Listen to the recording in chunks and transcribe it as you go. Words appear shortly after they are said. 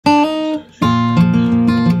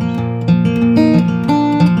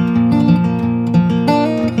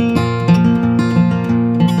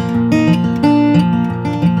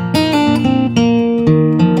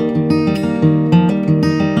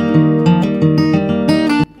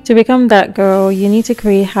To become that girl, you need to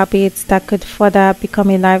create habits that could further become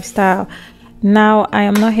a lifestyle. Now, I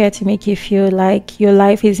am not here to make you feel like your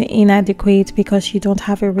life is inadequate because you don't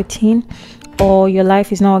have a routine or your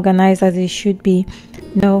life is not organized as it should be.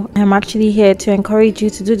 No, I'm actually here to encourage you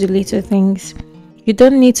to do the little things. You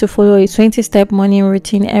don't need to follow a 20-step morning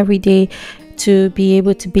routine every day to be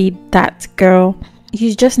able to be that girl.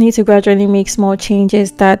 You just need to gradually make small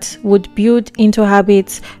changes that would build into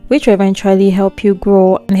habits which will eventually help you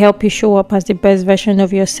grow and help you show up as the best version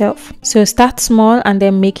of yourself. So start small and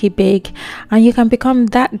then make it big, and you can become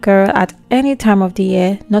that girl at any time of the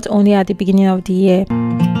year, not only at the beginning of the year.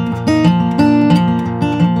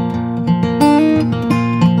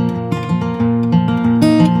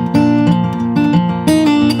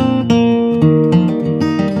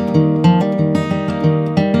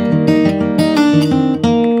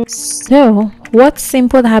 So, what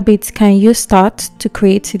simple habits can you start to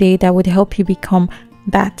create today that would help you become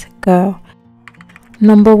that girl?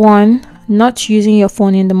 Number 1, not using your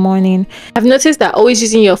phone in the morning. I've noticed that always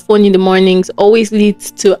using your phone in the mornings always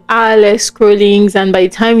leads to hourless scrollings, and by the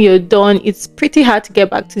time you're done, it's pretty hard to get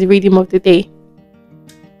back to the rhythm of the day.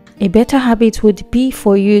 A better habit would be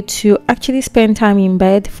for you to actually spend time in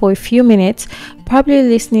bed for a few minutes, probably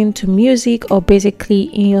listening to music or basically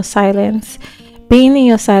in your silence. Being in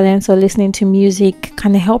your silence or listening to music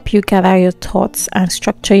can help you gather your thoughts and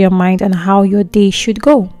structure your mind on how your day should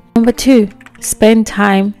go. Number 2, spend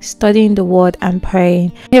time studying the word and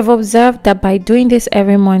praying. I have observed that by doing this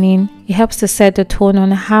every morning, it helps to set the tone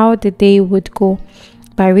on how the day would go.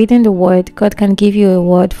 By reading the word, God can give you a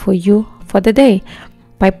word for you for the day.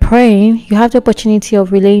 By praying, you have the opportunity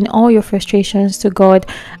of relaying all your frustrations to God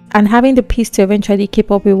and having the peace to eventually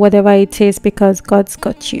keep up with whatever it is because God's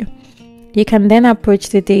got you. You can then approach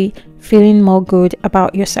the day feeling more good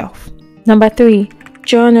about yourself. Number 3,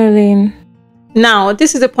 journaling. Now,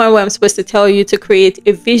 this is the point where I'm supposed to tell you to create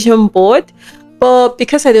a vision board, but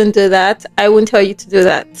because I don't do that, I won't tell you to do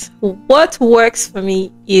that. What works for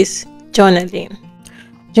me is journaling.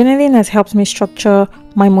 Journaling has helped me structure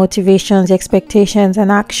my motivations, expectations, and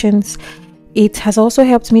actions. It has also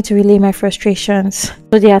helped me to relay my frustrations.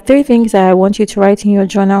 So there are 3 things that I want you to write in your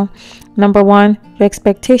journal. Number 1, your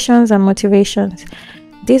expectations and motivations.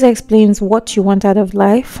 This explains what you want out of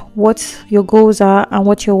life, what your goals are, and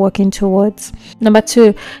what you're working towards. Number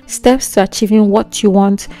 2, steps to achieving what you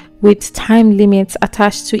want with time limits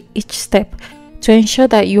attached to each step to ensure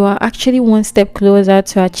that you are actually one step closer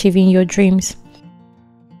to achieving your dreams.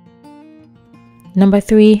 Number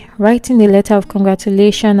 3, writing a letter of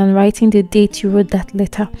congratulation and writing the date you wrote that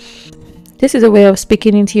letter. This is a way of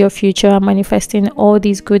speaking into your future and manifesting all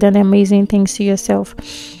these good and amazing things to yourself.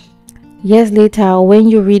 Years later, when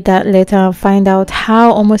you read that letter and find out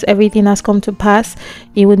how almost everything has come to pass,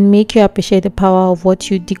 it would make you appreciate the power of what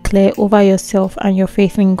you declare over yourself and your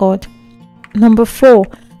faith in God. Number 4,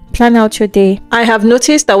 plan out your day. I have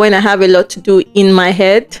noticed that when I have a lot to do in my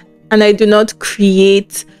head and I do not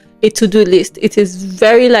create a to-do list, it is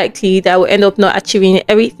very likely that I will end up not achieving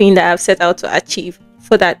everything that I've set out to achieve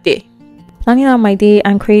for that day. Planning out my day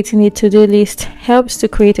and creating a to-do list helps to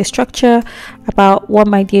create a structure about what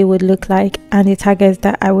my day would look like and the targets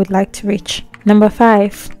that I would like to reach. Number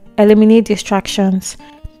 5, eliminate distractions.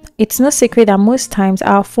 It's no secret that most times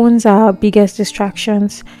our phones are our biggest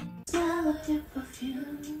distractions.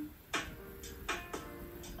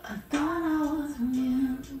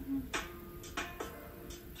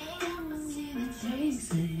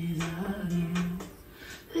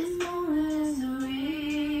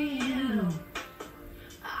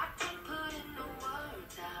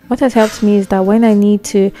 What has helped me is that when I need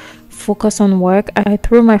to focus on work, I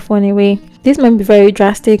throw my phone away. This might be very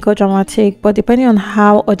drastic or dramatic, but depending on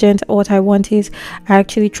how urgent what I want is, I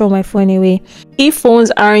actually throw my phone away. If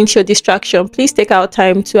phones aren't your distraction, please take out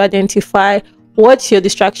time to identify what your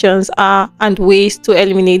distractions are and ways to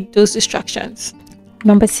eliminate those distractions.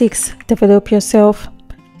 Number 6, develop yourself.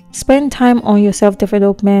 Spend time on your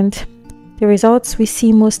self-development. The results we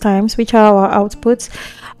see most times, which are our outputs,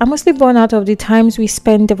 are mostly born out of the times we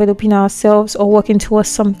spend developing ourselves or working towards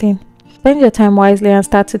something. Spend your time wisely and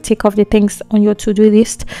start to tick off the things on your to-do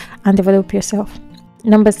list and develop yourself.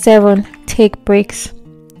 Number 7, take breaks.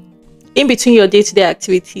 In between your day-to-day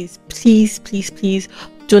activities, please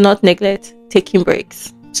do not neglect taking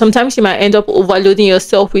breaks. Sometimes you might end up overloading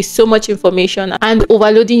yourself with so much information and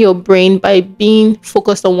overloading your brain by being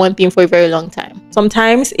focused on one thing for a very long time.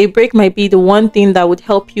 Sometimes a break might be the one thing that would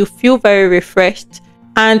help you feel very refreshed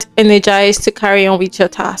and energized to carry on with your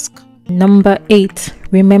task. Number 8,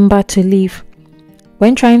 remember to live.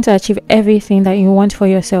 When trying to achieve everything that you want for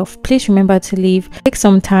yourself, please remember to live. Take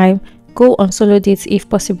some time, Go on solo dates if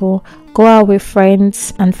possible. Go out with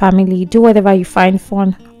friends and family. Do whatever you find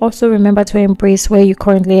fun. Also remember to embrace where you're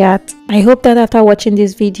currently at. I hope that after watching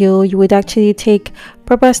this video, you would actually take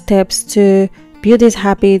proper steps to build these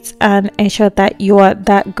habits and ensure that you are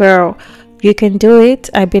that girl. You can do it.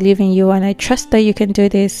 I believe in you and I trust that you can do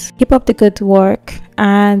this. Keep up the good work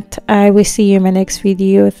and I will see you in my next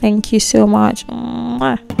video. Thank you so much.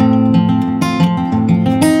 Mwah.